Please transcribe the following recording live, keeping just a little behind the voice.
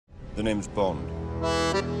The name's Bond.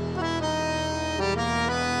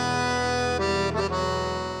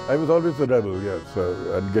 I was always a rebel, yes,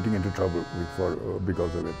 and getting into trouble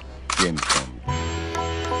because of it. James Bond.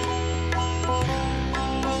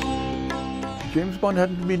 James Bond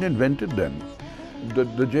hadn't been invented then.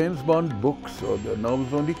 The James Bond books or the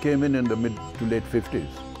novels only came in the mid to late 50s.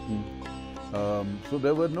 So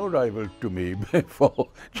there were no rival to me before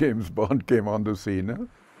James Bond came on the scene.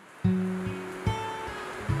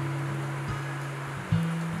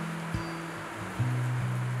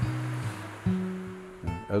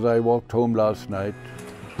 As I walked home last night,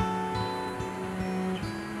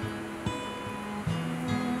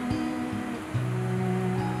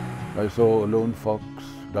 I saw a lone fox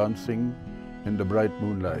dancing in the bright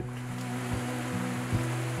moonlight.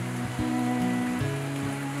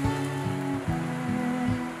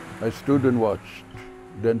 I stood and watched,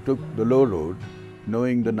 then took the low road,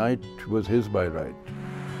 knowing the night was his by right.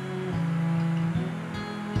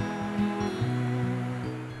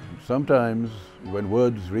 Sometimes, when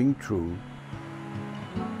words ring true,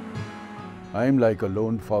 I'm like a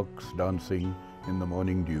lone fox dancing in the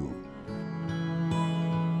morning dew.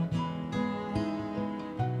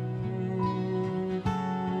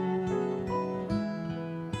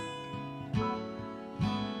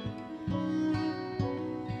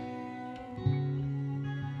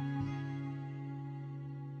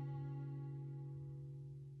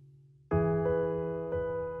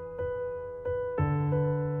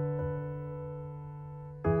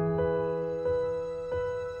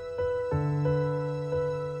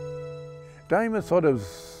 Time has sort of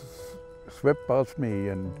swept past me,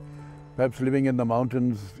 and perhaps living in the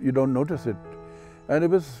mountains, you don't notice it. And it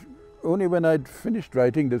was only when I'd finished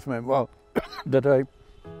writing this memoir that I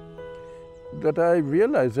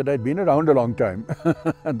realized that I'd been around a long time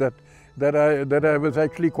and that I was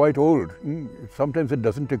actually quite old. Sometimes it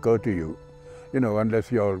doesn't occur to you,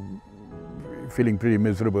 unless you're feeling pretty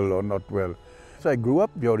miserable or not well. So I grew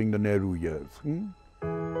up during the Nehru years.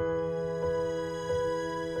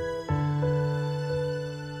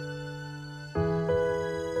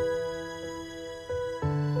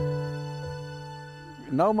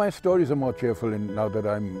 Now my stories are more cheerful, now that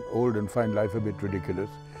I'm old and find life a bit ridiculous.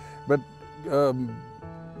 But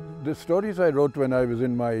the stories I wrote when I was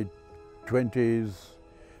in my 20s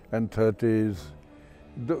and 30s,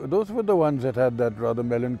 those were the ones that had that rather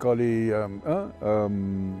melancholy and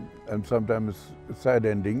sometimes sad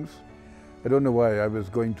endings. I don't know why. I was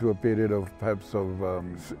going through a period of perhaps of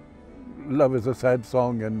love is a sad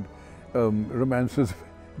song and romances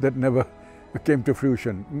that never came to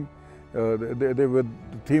fruition. They were the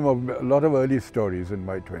theme of a lot of early stories in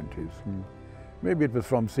my 20s. Maybe it was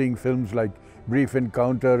from seeing films like Brief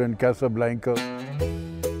Encounter and Casablanca.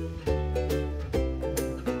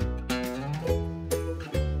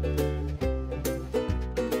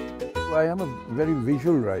 I am a very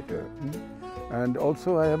visual writer, and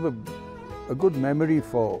also I have a good memory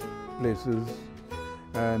for places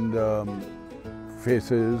and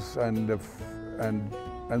faces and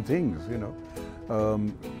things,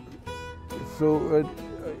 So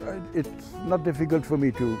it's not difficult for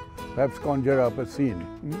me to perhaps conjure up a scene.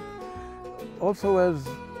 Also, as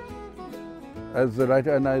the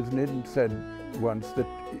writer, and as Nehru said once, that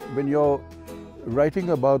when you're writing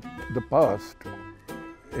about the past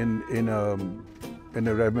in a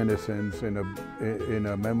reminiscence, in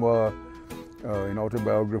a memoir, in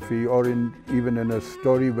autobiography, or even in a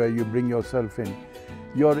story where you bring yourself in,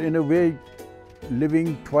 you're in a way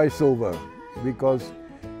living twice over, because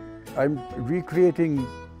I'm recreating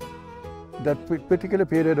that particular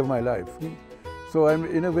period of my life. So I'm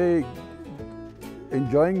in a way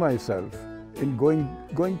enjoying myself in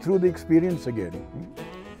going through the experience again.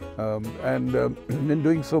 And in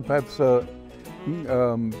doing so, perhaps I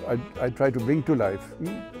try to bring to life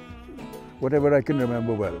whatever I can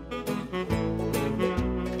remember well.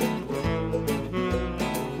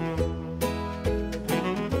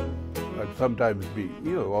 Sometimes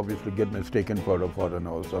obviously get mistaken for a foreigner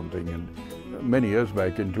or something. And many years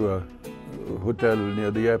back, into a hotel near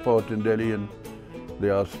the airport in Delhi, and they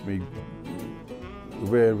asked me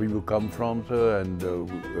where we would come from, sir, and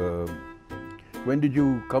when did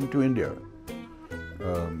you come to India?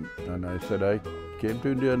 And I said I came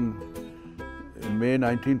to India in May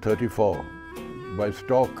 1934 by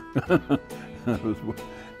stock.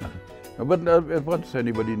 But once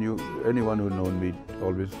anyone who known me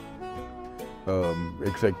always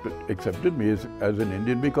accepted me as an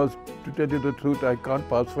Indian, because, to tell you the truth, I can't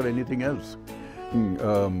pass for anything else.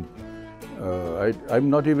 I'm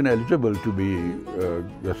not even eligible to be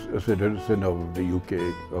a citizen of the UK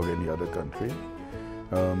or any other country.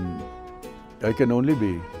 I can only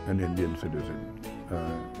be an Indian citizen,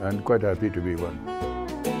 and quite happy to be one.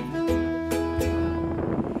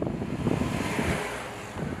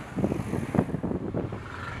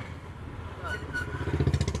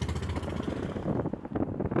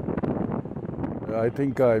 I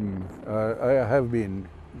think I have been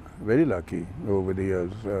very lucky over the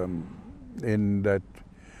years in that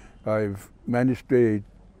I've managed to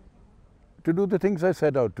do the things I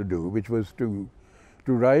set out to do, which was to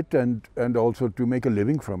write and also to make a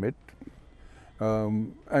living from it,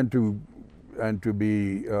 and to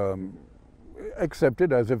be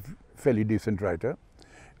accepted as a fairly decent writer,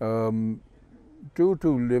 to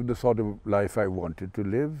live the sort of life I wanted to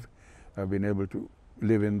live. I've been able to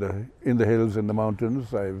live in the hills and the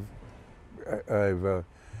mountains. I've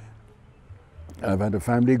had a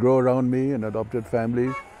family grow around me, an adopted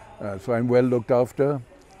family, so I'm well looked after.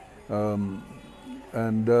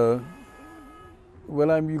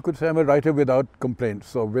 Well, you could say I'm a writer without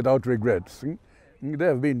complaints or without regrets. There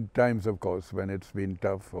have been times, of course, when it's been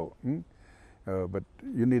tough, but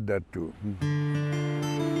you need that too.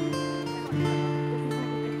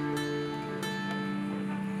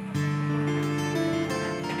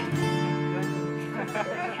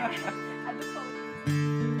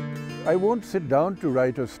 I won't sit down to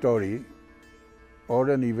write a story or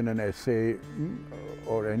even an essay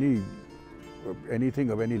or anything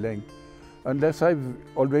of any length unless I've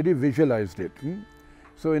already visualized it.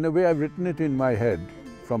 So in a way I've written it in my head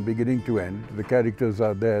from beginning to end. The characters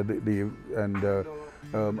are there and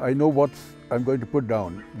I know what I'm going to put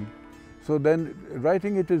down. So then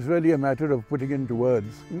writing it is really a matter of putting it into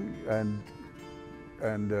words and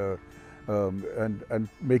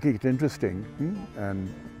making it interesting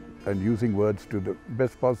and using words to the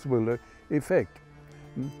best possible effect.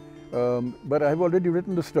 But I've already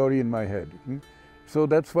written the story in my head. So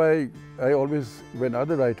that's why I always, when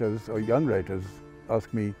other writers or young writers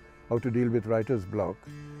ask me how to deal with writer's block,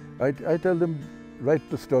 I tell them, write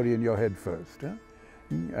the story in your head first,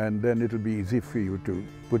 and then it'll be easy for you to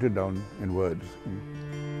put it down in words.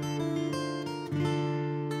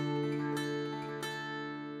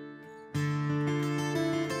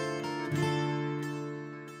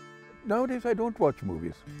 Nowadays I don't watch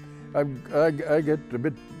movies. I get a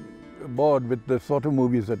bit bored with the sort of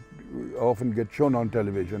movies that often get shown on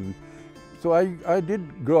television. So I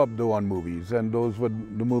did grow up though on movies, and those were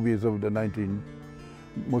the movies of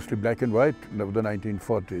mostly black and white, of the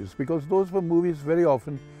 1940s, because those were movies very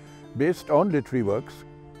often based on literary works.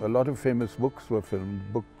 A lot of famous books were filmed,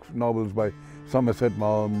 novels by Somerset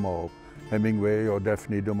Maugham or Hemingway or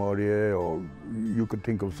Daphne du Maurier, or you could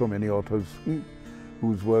think of so many authors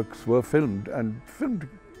whose works were filmed, and filmed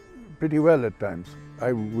pretty well at times.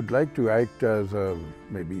 I would like to act as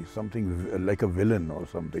maybe something like a villain or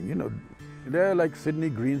something, They're like Sidney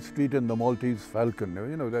Greenstreet and the Maltese Falcon,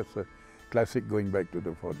 that's a classic going back to the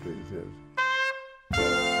 40s, yes.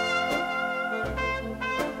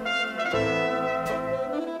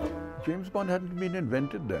 James Bond hadn't been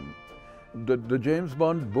invented then. The James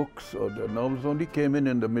Bond books or the novels only came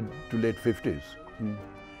in the mid to late 50s.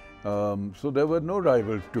 So there were no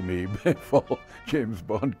rivals to me before James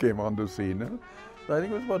Bond came on the scene. So I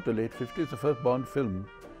think it was about the late 50s, the first Bond film.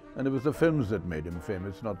 And it was the films that made him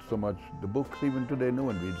famous, not so much the books. Even today, no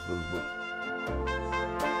one reads those books.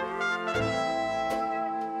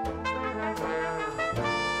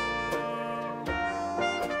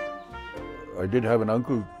 I did have an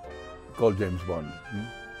uncle called James Bond.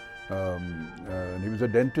 And he was a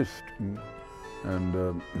dentist.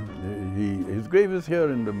 And his grave is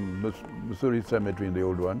here in the Missouri Cemetery, in the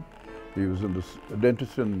old one. He was a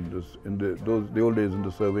dentist in the old days in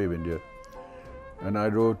the Survey of India. And I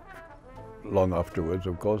wrote, long afterwards,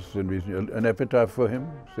 of course, an epitaph for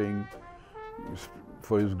him,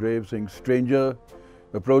 for his grave, saying, "Stranger,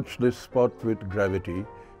 approach this spot with gravity.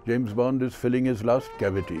 James Bond is filling his last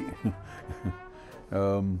cavity."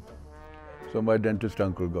 So my dentist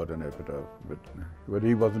uncle got an epitaph, but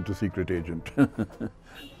he wasn't a secret agent.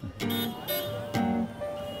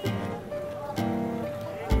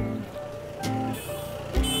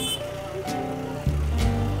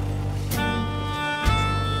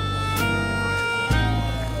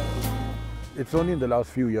 It's only in the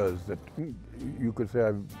last few years that you could say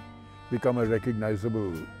I've become a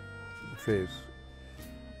recognizable face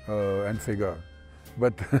and figure.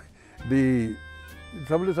 But the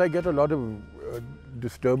trouble is I get a lot of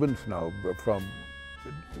disturbance now from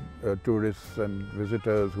tourists and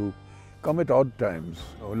visitors who come at odd times.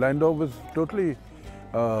 Orlando was totally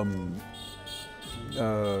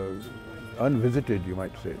unvisited, you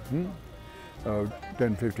might say,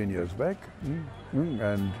 10, 15 years back.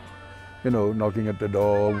 And knocking at the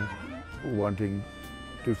door, wanting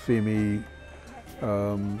to see me,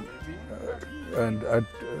 and at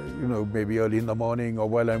maybe early in the morning or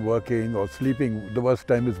while I'm working or sleeping. The worst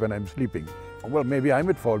time is when I'm sleeping. Well, maybe I'm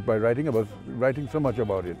at fault by writing so much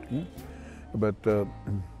about it. But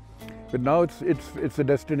now it's a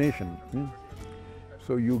destination.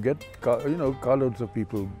 So you get carloads of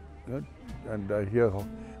people, and I hear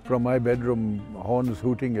from my bedroom horns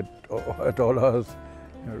hooting at all hours,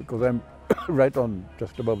 because I'm right on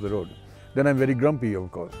just above the road. Then I'm very grumpy, of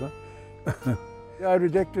course. Yeah, I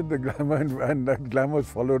rejected the glamour, and that glamour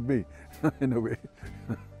followed me in a way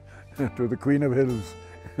to the Queen of Hills.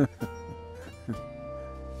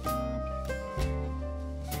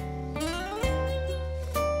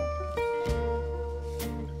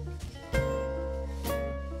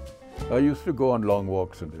 I used to go on long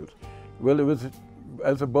walks in hills. Well,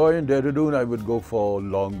 as a boy in Dehradun, I would go for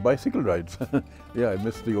long bicycle rides. Yeah, I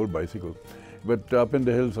missed the old bicycle. But up in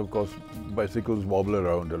the hills, of course, bicycles wobble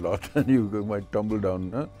around a lot and you might tumble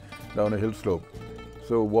down a hill slope.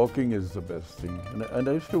 So walking is the best thing. And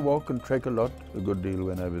I used to walk and trek a good deal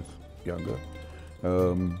when I was younger.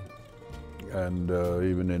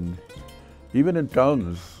 Even in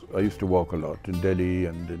towns, I used to walk a lot, in Delhi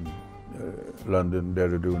and in London,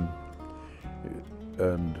 Dehradun.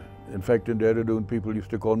 And in fact, in Dehradun, people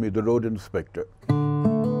used to call me the road inspector.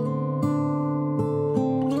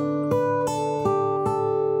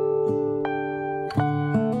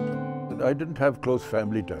 I didn't have close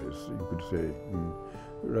family ties, you could say,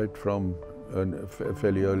 right from a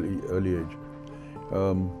fairly early age.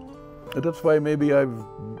 That's why maybe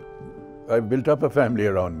I've built up a family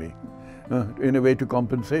around me, in a way to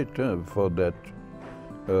compensate for that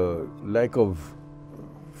lack of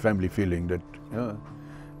family feeling that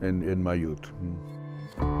in my youth.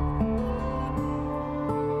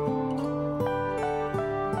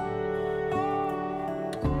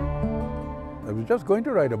 I was just going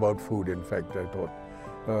to write about food, in fact, I thought.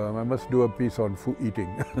 I must do a piece on food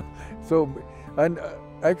eating.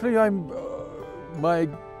 Actually my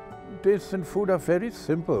tastes in food are very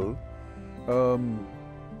simple.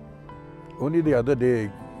 Only the other day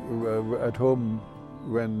at home,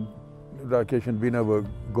 when Rakesh and Veena were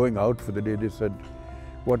going out for the day, they said,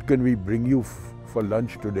 "What can we bring you for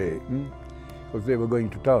lunch today?" Because they were going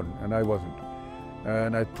to town and I wasn't.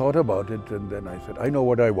 And I thought about it, and then I said, "I know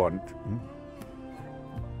what I want.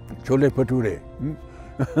 Chole bhature."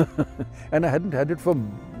 And I hadn't had it for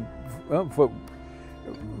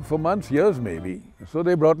months, years maybe. So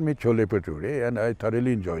they brought me chole bhature and I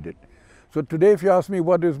thoroughly enjoyed it. So today, if you ask me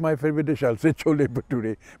what is my favorite dish, I'll say chole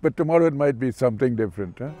bhature. But tomorrow it might be something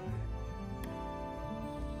different.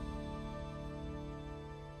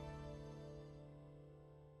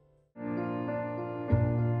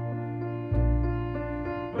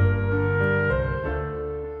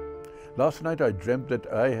 Last night I dreamt that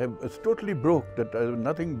I was totally broke, that I have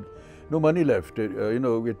nothing, no money left.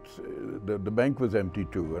 The bank was empty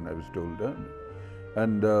too, and I was told.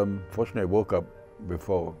 Fortunately, I woke up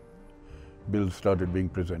before bills started being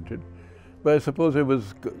presented. But I suppose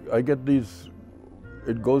I get these,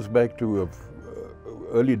 it goes back to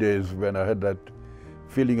early days when I had that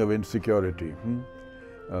feeling of insecurity.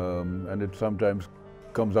 And it sometimes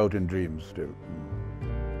comes out in dreams still.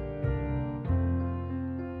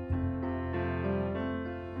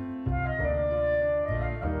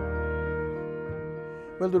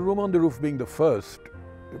 Well, The Room on the Roof being the first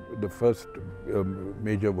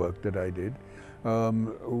major work that I did,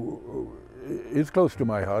 is close to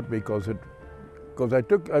my heart because I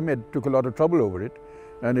took a lot of trouble over it,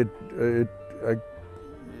 and it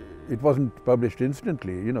wasn't published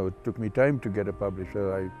instantly. It took me time to get a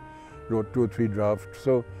publisher. I wrote 2 or 3 drafts.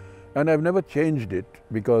 And I've never changed it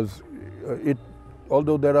because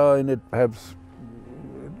although there are in it perhaps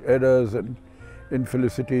errors and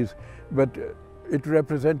infelicities, but it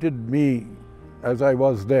represented me as I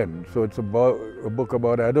was then. So it's a book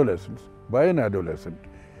about adolescence, by an adolescent.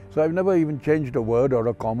 So I've never even changed a word or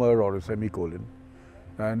a comma or a semicolon.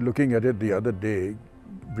 And looking at it the other day,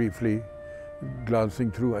 briefly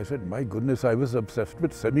glancing through, I said, my goodness, I was obsessed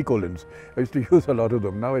with semicolons. I used to use a lot of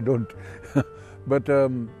them, now I don't. But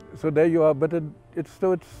so there you are, but it's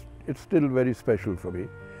still very special for me.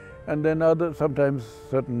 And then sometimes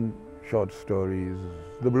certain short stories,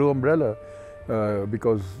 The Blue Umbrella,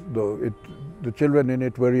 because the children in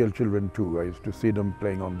it were real children too. I used to see them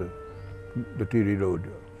playing on the Tiri Road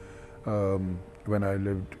when I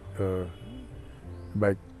lived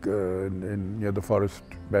back near the forest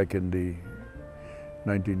back in the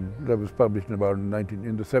that was published in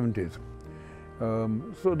the 70s.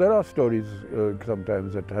 So there are stories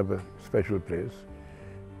sometimes that have a special place.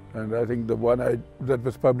 And I think the one that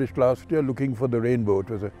was published last year, Looking for the Rainbow, it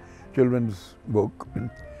was a children's book,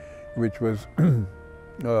 which was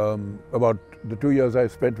about the 2 years I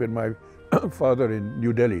spent with my father in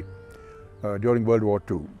New Delhi during World War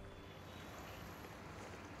II.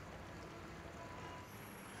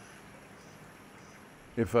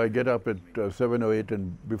 If I get up at 7 or 8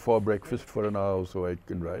 and before breakfast for an hour or so, I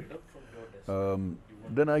can write.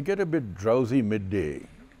 Then I get a bit drowsy midday,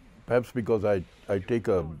 perhaps because I take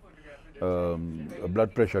a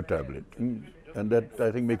blood pressure tablet, and that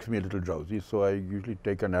I think makes me a little drowsy. So I usually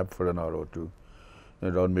take a nap for an hour or two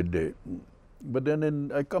around midday. But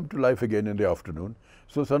then I come to life again in the afternoon.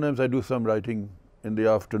 So sometimes I do some writing in the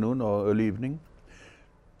afternoon or early evening.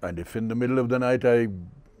 And if in the middle of the night I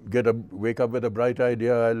wake up with a bright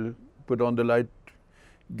idea, I'll put on the light,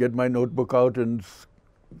 get my notebook out and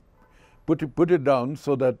put it down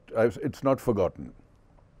so that it's not forgotten.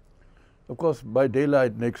 Of course, by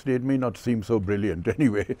daylight next day it may not seem so brilliant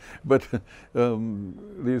anyway, but and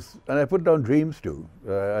I put down dreams too.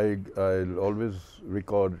 I'll always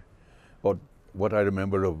record what I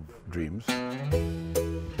remember of dreams.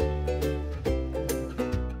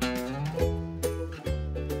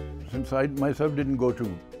 Since I myself didn't go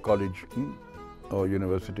to college or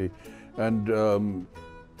university, and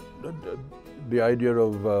the idea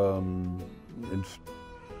of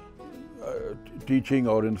teaching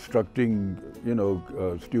or instructing,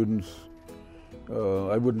 students,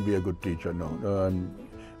 I wouldn't be a good teacher, no.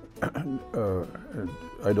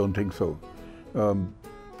 I don't think so.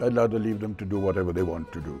 I'd rather leave them to do whatever they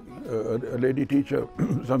want to do. A lady teacher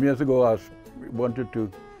some years ago wanted to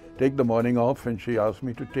take the morning off, and she asked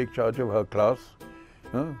me to take charge of her class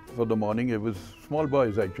for the morning. It was small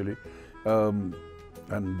boys actually, and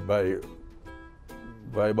by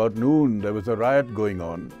about noon there was a riot going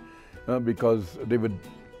on because they were,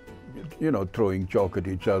 throwing chalk at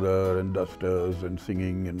each other and dusters and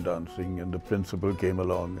singing and dancing, and the principal came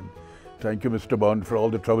along and, "Thank you, Mr. Bond, for all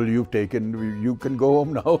the trouble you've taken. You can go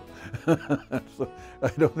home now." So I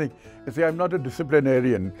don't think, see, I'm not a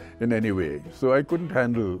disciplinarian in any way, so I couldn't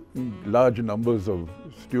handle large numbers of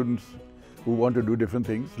students who want to do different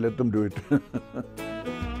things. Let them do it.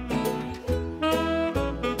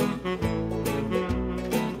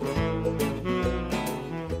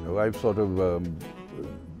 I've sort of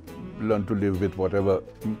learned to live with whatever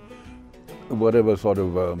sort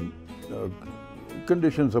of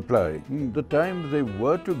conditions apply. The times they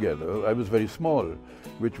were together, I was very small,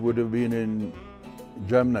 which would have been in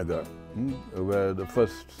Jamnagar, where the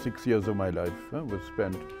first 6 years of my life was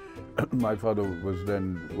spent. My father was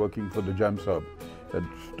then working for the Jam Sahib, had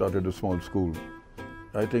started a small school.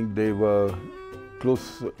 I think they were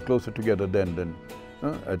closer together then than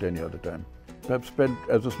at any other time. Perhaps spent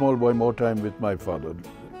as a small boy more time with my father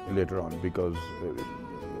later on, because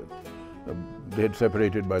they had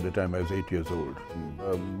separated by the time I was 8 years old.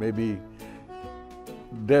 Maybe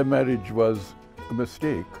their marriage was a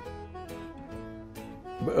mistake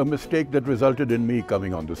that resulted in me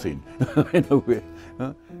coming on the scene, in a way.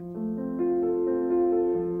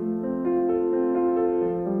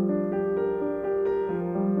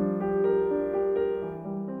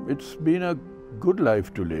 It's been a good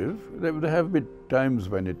life to live. There have been times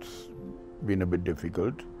when it's been a bit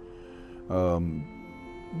difficult.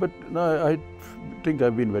 But no, I think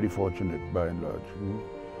I've been very fortunate by and large.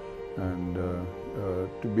 And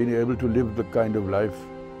to be able to live the kind of life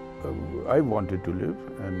I wanted to live,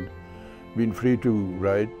 and been free to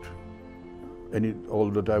write all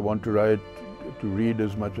that I want to write, to read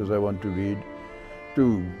as much as I want to read,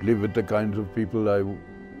 to live with the kinds of people I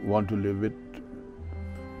want to live with,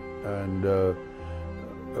 and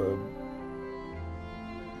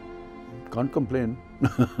can't complain.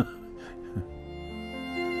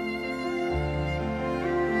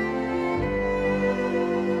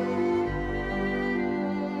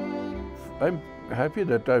 I'm happy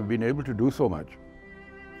that I've been able to do so much,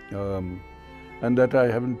 and that I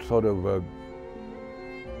haven't sort of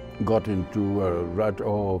got into a rut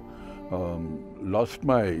or lost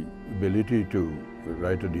my ability to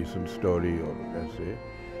write a decent story or essay,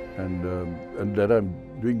 and that I'm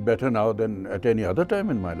doing better now than at any other time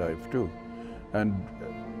in my life too, and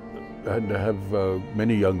I have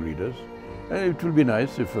many young readers, and it will be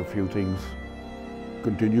nice if a few things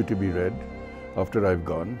continue to be read after I've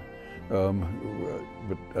gone.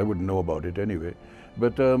 But I wouldn't know about it anyway.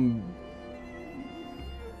 But I'm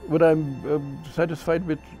satisfied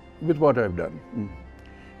with what I've done,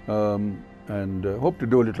 and hope to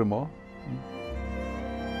do a little more.